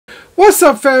What's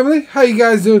up, family? How you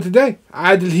guys doing today?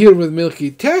 Adil here with Milky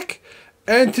Tech,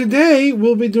 and today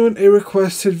we'll be doing a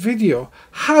requested video.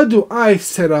 How do I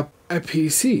set up a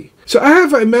PC? So I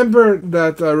have a member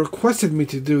that requested me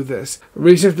to do this.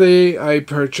 Recently, I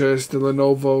purchased the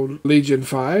Lenovo Legion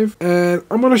 5, and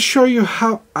I'm going to show you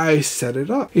how I set it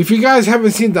up. If you guys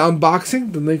haven't seen the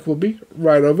unboxing, the link will be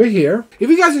right over here. If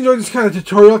you guys enjoy this kind of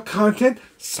tutorial content,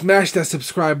 smash that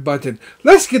subscribe button.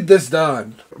 Let's get this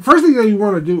done. First thing that you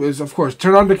want to do is, of course,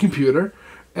 turn on the computer,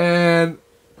 and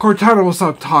Cortana will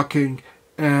start talking,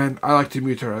 and I like to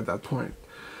mute her at that point.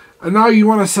 And now you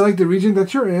want to select the region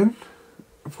that you're in.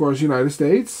 Of course, United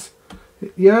States.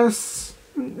 Yes.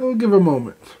 It'll give a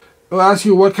moment. It'll ask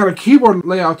you what kind of keyboard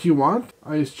layout you want.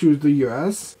 I just choose the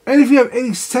US. And if you have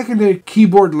any secondary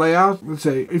keyboard layout, let's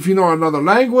say if you know another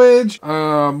language, you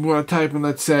want to type in,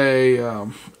 let's say,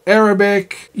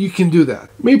 Arabic, you can do that.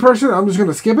 Me personally, I'm just going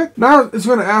to skip it. Now it's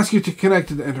going to ask you to connect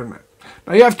to the internet.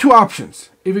 Now you have two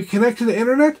options. If you connect to the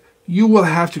internet, you will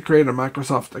have to create a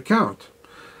Microsoft account.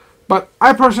 But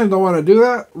I personally don't want to do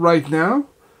that right now.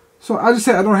 So I just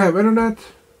say I don't have internet,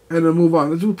 and then move on.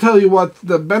 This will tell you what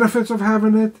the benefits of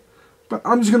having it, but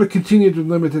I'm just going to continue to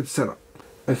limited setup.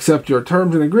 Accept your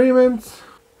terms and agreements,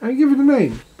 and give it a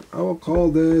name. I will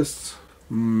call this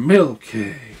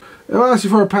Milky. It'll ask you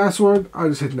for a password. I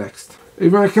just hit next. If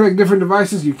you want to connect different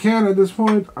devices, you can at this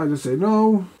point. I just say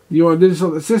no. You want a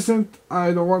digital assistant?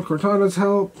 I don't want Cortana's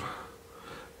help.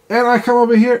 And I come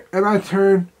over here and I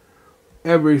turn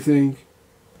everything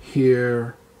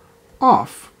here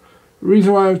off. The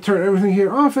reason why I turn everything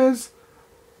here off is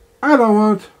I don't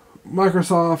want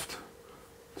Microsoft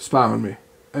spamming me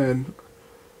and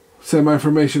send my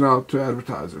information out to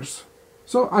advertisers.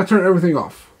 So I turn everything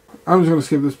off. I'm just going to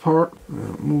skip this part.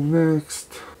 Move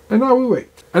next. And now we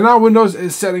wait. And now Windows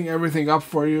is setting everything up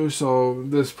for you. So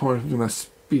at this point, I'm going to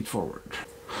speed forward.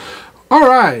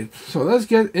 Alright, so let's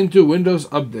get into Windows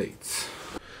updates.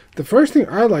 The first thing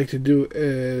I like to do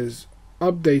is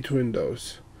update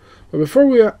Windows. But before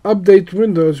we update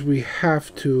Windows, we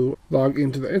have to log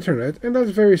into the internet, and that's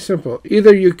very simple.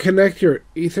 Either you connect your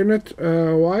Ethernet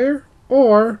wire,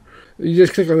 or you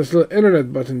just click on this little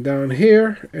internet button down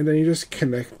here, and then you just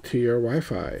connect to your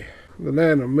Wi-Fi. The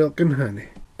land of milk and honey.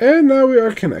 And now we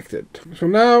are connected. So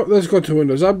now let's go to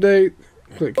Windows Update.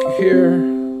 Click here,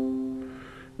 and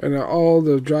now all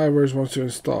the drivers wants to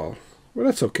install. Well,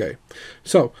 that's okay.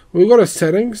 So we go to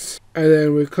Settings, and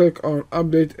then we click on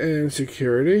Update and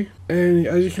Security. And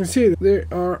as you can see, there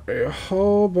are a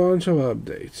whole bunch of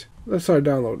updates. Let's start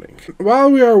downloading.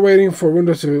 While we are waiting for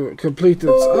Windows to complete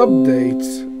its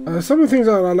updates, some of the things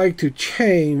that I like to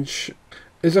change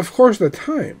is, of course, the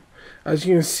time. As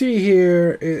you can see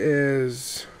here, it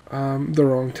is the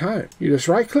wrong time. You just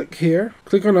right-click here,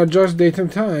 click on Adjust Date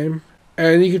and Time,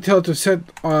 and you can tell it to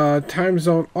set time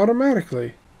zone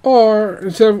automatically. Or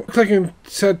instead of clicking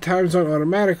Set Time Zone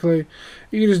Automatically,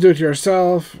 you can just do it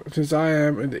yourself. Since I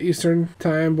am in the Eastern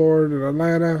Time Board in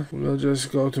Atlanta, we'll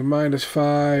just go to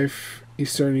 -5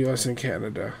 Eastern US and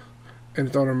Canada, and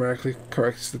it automatically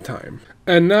corrects the time.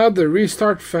 And now the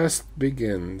Restart Fest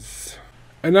begins.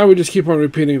 And now we just keep on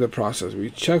repeating the process. We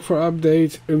check for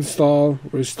update, install,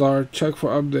 restart, check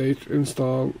for update,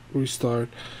 install, restart,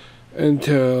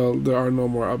 until there are no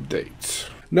more updates.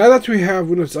 Now that we have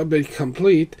Windows Update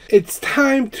complete, it's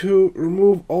time to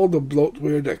remove all the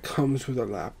bloatware that comes with a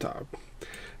laptop.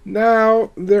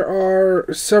 Now, there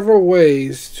are several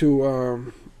ways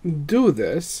to do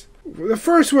this. The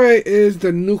first way is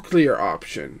the nuclear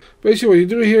option. Basically, what you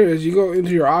do here is you go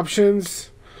into your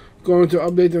options, go into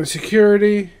Update and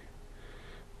Security,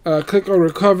 click on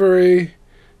Recovery,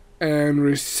 and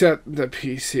reset the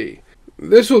PC.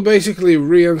 This will basically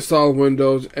reinstall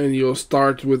Windows, and you'll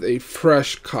start with a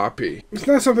fresh copy. It's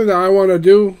not something that I want to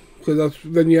do, because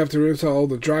then you have to reinstall all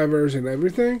the drivers and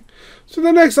everything. So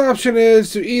the next option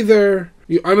is to either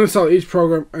you uninstall each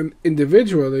program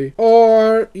individually,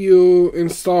 or you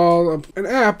install an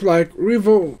app like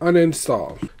Revo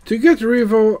Uninstall. To get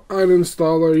Revo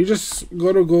Uninstaller, you just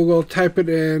go to Google, type it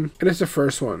in, and it's the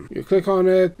first one. You click on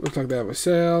it, looks like they have a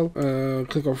sale,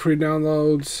 click on free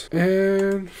downloads,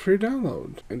 and free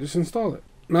download, and just install it.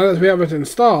 Now that we have it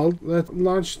installed, let's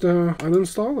launch the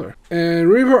uninstaller. And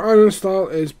Revo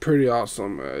Uninstall is pretty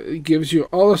awesome. It gives you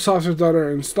all the software that are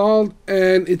installed,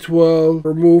 and it will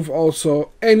remove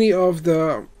also any of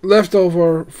the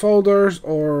leftover folders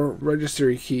or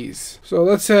registry keys. So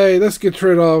let's get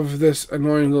rid of this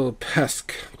annoying little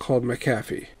pest called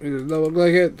McAfee. Does that look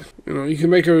like it? You know, you can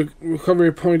make a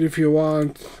recovery point if you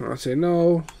want. I'll say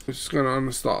no. It's just gonna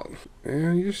uninstall.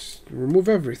 And you just remove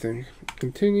everything.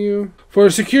 Continue. For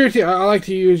security, I like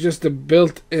to use just the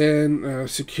built-in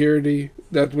security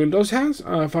that Windows has.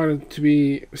 I find it to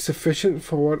be sufficient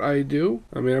for what I do.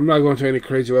 I mean, I'm not going to any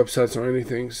crazy websites or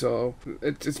anything, so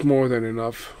it's more than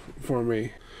enough for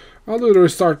me. I'll do the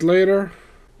restart later,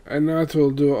 and that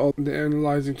will do all the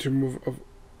analyzing to remove of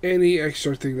any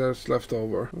extra thing that's left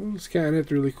over. We'll scan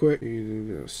it really quick.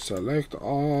 You select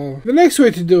all. The next way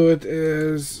to do it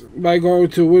is by going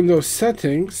to Windows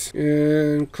Settings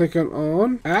and clicking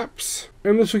on Apps.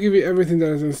 And this will give you everything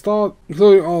that is installed,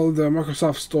 including all the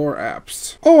Microsoft Store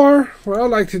apps. Or, what I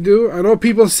like to do, I know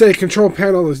people say Control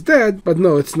Panel is dead, but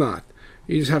no, it's not.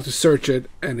 You just have to search it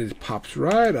and it pops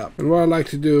right up. And what I like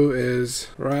to do is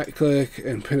right click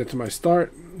and pin it to my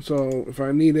start. So if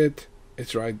I need it,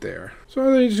 it's right there.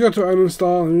 So then you just go to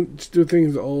uninstall and just do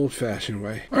things the old-fashioned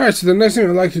way. Alright, so the next thing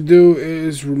I like to do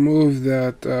is remove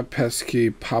that pesky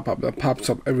pop-up that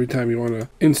pops up every time you want to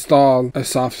install a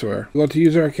software. Go to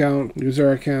user account,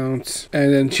 user accounts,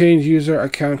 and then change user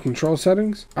account control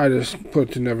settings. I just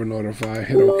put to never notify,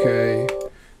 hit OK,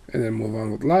 and then move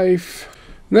on with life.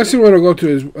 Next thing we're going to go to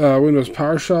is Windows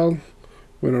PowerShell.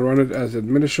 We're going to run it as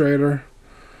administrator.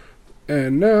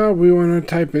 And now we want to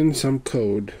type in some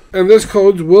code. And this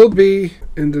code will be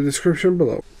in the description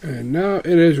below. And now it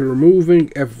is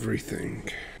removing everything.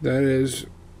 That is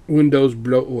Windows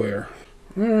bloatware.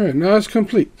 Alright, now it's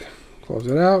complete. Close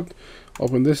it out.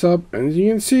 Open this up. And as you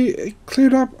can see, it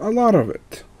cleared up a lot of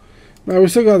it. Now we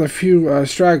still got a few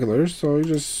stragglers. So you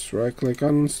just right click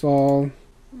uninstall.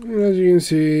 And as you can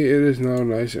see, it is now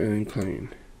nice and clean.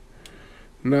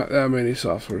 Not that many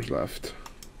softwares left.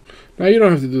 Now you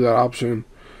don't have to do that option.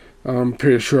 I'm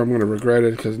pretty sure I'm going to regret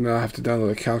it because now I have to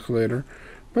download a calculator,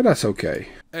 but that's okay.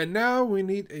 And now we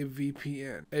need a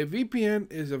VPN. A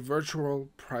VPN is a virtual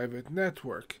private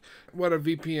network. What a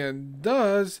VPN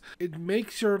does, it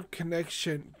makes your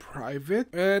connection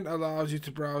private and allows you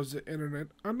to browse the internet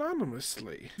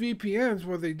anonymously. VPNs,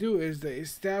 what they do is they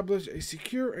establish a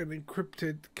secure and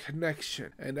encrypted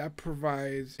connection, and that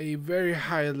provides a very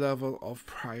high level of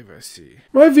privacy.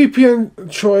 My VPN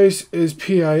choice is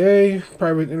PIA,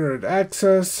 Private Internet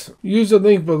Access. Use the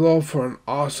link below for an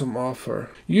awesome offer.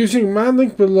 Using my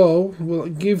link below will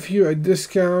give you a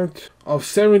discount of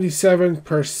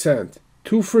 77%.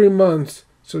 2 free months,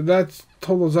 so that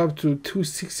totals up to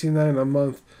 $269 a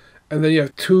month, and then you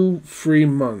have 2 free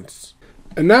months.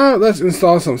 And now let's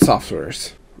install some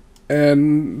softwares.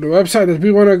 And the website that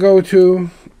we want to go to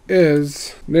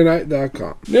is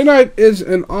Nanite.com. Nanite is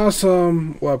an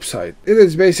awesome website. It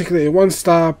is basically a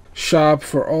one-stop shop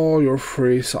for all your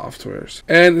free softwares,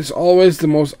 and it's always the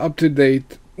most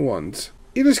up-to-date ones.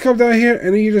 You just come down here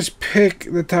and you just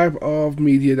pick the type of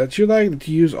media that you like, that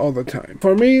you use all the time.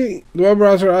 For me, the web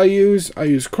browser I use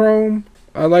Chrome.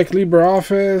 I like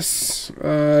LibreOffice.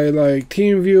 I like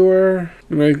TeamViewer.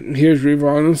 And here's Revo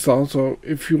uninstall. So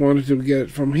if you wanted to get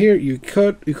it from here, you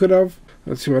could have.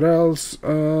 Let's see what else.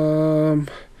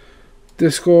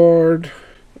 Discord.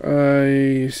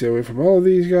 I stay away from all of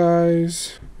these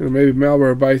guys. Maybe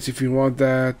Malwarebytes if you want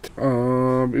that.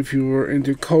 If you were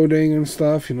into coding and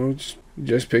stuff,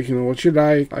 just pick what you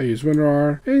like. I use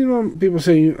WinRAR. And people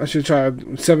say I should try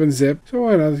 7-zip. So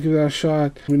why not give that a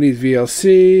shot? We need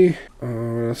VLC.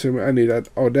 I need that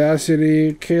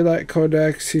Audacity, KLAC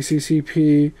codec,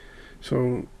 CCCP.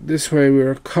 So this way we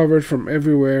are covered from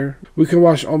everywhere. We can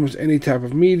watch almost any type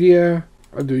of media.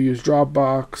 I do use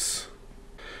Dropbox.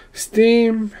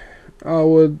 Steam, I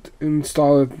would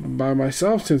install it by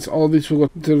myself since all these will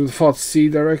go to the default C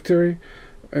directory.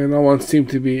 And I want Steam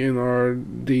to be in our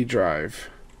D drive.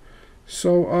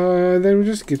 So then we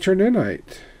just get your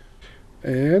Nanite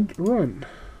and run.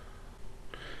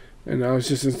 And now it's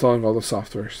just installing all the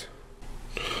softwares.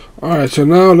 Alright, so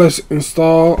now let's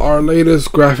install our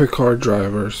latest graphic card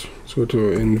drivers. Let's go to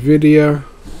NVIDIA,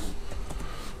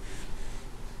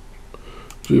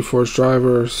 GeForce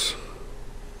drivers,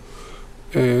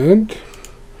 and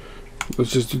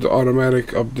let's just do the automatic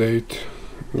update.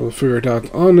 We'll figure it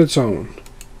out on its own.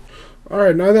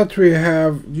 Alright, now that we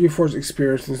have GeForce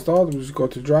Experience installed, we'll just go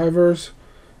to drivers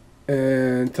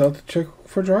and tell it to check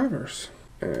for drivers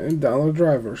and download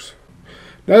drivers.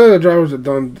 Now that the drivers are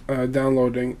done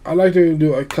downloading, I like to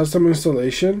do a custom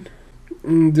installation.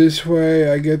 This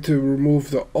way I get to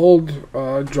remove the old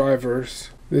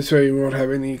drivers. This way you won't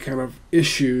have any kind of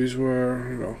issues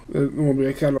where there won't be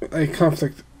a kind of a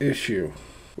conflict issue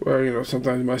where, you know,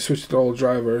 sometimes you might switch to old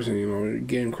drivers and, you know, your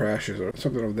game crashes or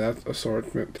something of that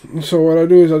assortment. So what I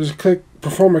do is I'll just click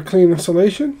perform a clean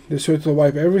installation. This way it will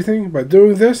wipe everything. By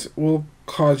doing this, will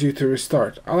cause you to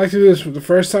restart. I like to do this the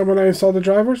first time when I install the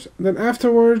drivers. Then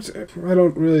afterwards, I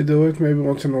don't really do it, maybe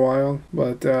once in a while.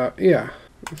 But yeah,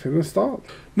 it's installed.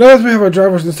 Now that we have our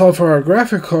drivers installed for our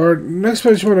graphic card, next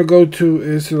place you want to go to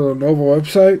is to the Lenovo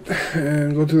website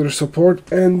and go to their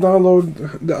support and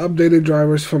download the updated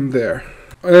drivers from there.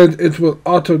 And it will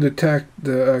auto-detect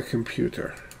the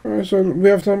computer. Alright, so we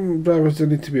have some drivers that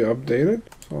need to be updated.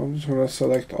 So I'm just going to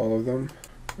select all of them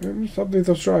and just update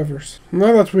those drivers.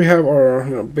 Now that we have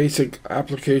our basic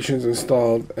applications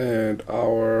installed and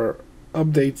our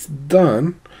updates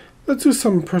done, let's do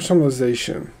some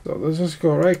personalization. So let's just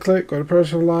go right click, go to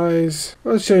personalize.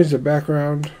 Let's change the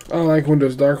background. I like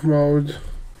Windows dark mode.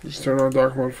 Just turn on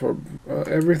dark mode for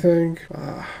everything.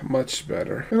 Much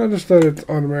better. And I'll just let it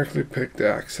automatically pick the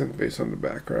accent based on the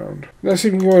background. Next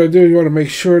thing you want to do, you want to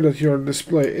make sure that your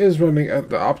display is running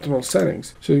at the optimal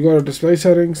settings. So you go to display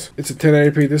settings. It's a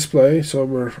 1080p display, so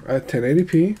we're at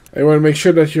 1080p. And you want to make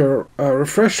sure that your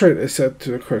refresh rate is set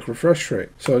to the correct refresh rate.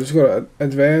 So just go to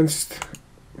advanced,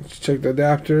 check the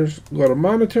adapters, go to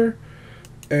monitor.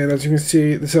 And as you can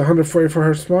see, this is a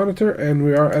 144 Hz monitor, and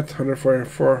we are at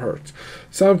 144 Hz.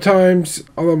 Sometimes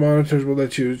other monitors will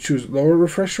let you choose lower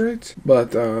refresh rates,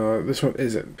 but this one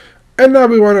isn't. And now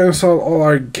we want to install all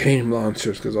our game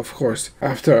launchers, because of course,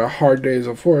 after a hard days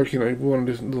of work, you know, we want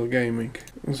to do a little gaming.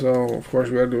 So of course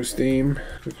we gotta do Steam.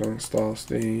 Click on install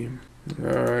Steam.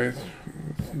 Alright,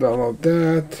 download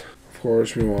that. Of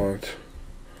course we want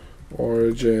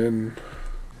Origin,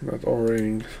 not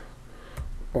O-ring.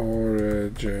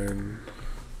 Origin.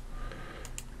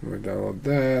 We download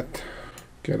that.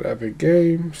 Get Epic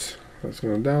Games. That's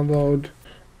going to download.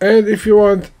 And if you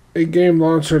want a game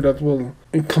launcher that will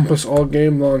encompass all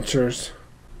game launchers,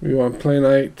 we want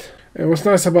Playnite. And what's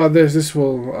nice about this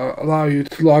will allow you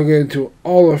to log into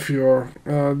all of your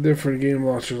different game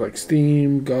launchers like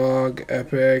Steam, GOG,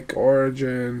 Epic,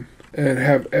 Origin, and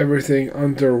have everything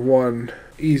under one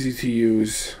easy to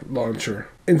use launcher,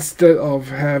 instead of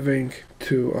having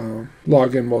to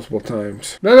log in multiple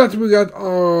times. Now that we got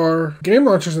our game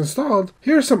launchers installed,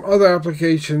 here's some other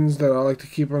applications that I like to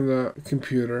keep on the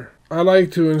computer. I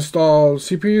like to install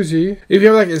CPU-Z. If you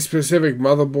have like a specific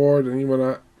motherboard and you want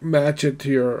to match it to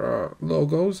your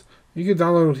logos, you can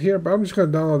download it here, but I'm just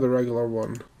going to download the regular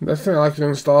one. Next thing I like to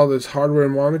install is Hardware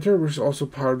Monitor, which is also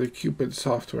part of the Cupid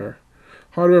software.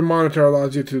 Hardware Monitor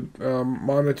allows you to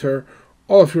monitor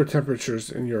all of your temperatures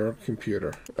in your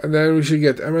computer. And then we should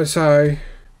get MSI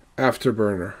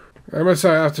Afterburner.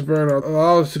 MSI Afterburner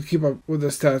allows us to keep up with the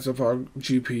stats of our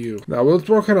GPU. Now, will it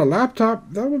work on a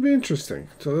laptop? That would be interesting.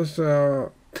 So let's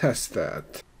test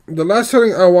that. The last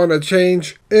setting I want to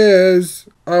change is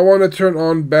I want to turn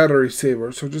on battery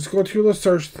saver. So just go to the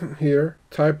search here,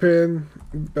 type in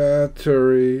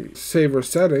battery saver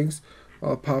settings.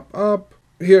 I'll pop up.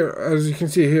 Here, as you can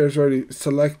see here, it's already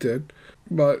selected.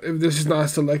 But if this is not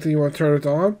selected, you want to turn it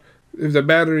on. If the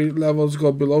battery levels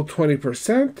go below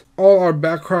 20%, all our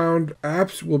background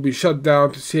apps will be shut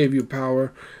down to save you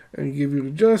power and give you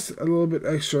just a little bit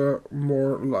extra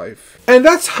more life. And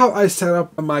that's how I set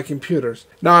up my computers.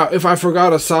 Now, if I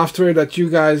forgot a software that you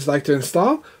guys like to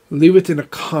install, leave it in the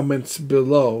comments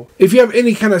below. If you have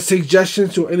any kind of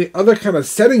suggestions to any other kind of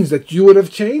settings that you would have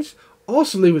changed,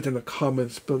 also leave it in the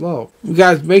comments below. You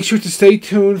guys, make sure to stay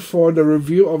tuned for the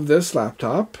review of this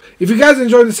laptop. If you guys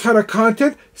enjoy this kind of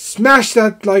content, smash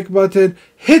that like button,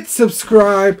 hit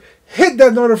subscribe, hit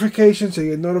that notification so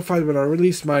you get notified when I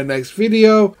release my next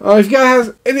video. If you guys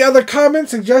have any other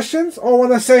comments, suggestions, or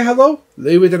want to say hello,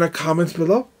 leave it in the comments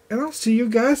below. And I'll see you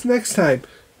guys next time.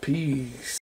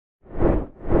 Peace.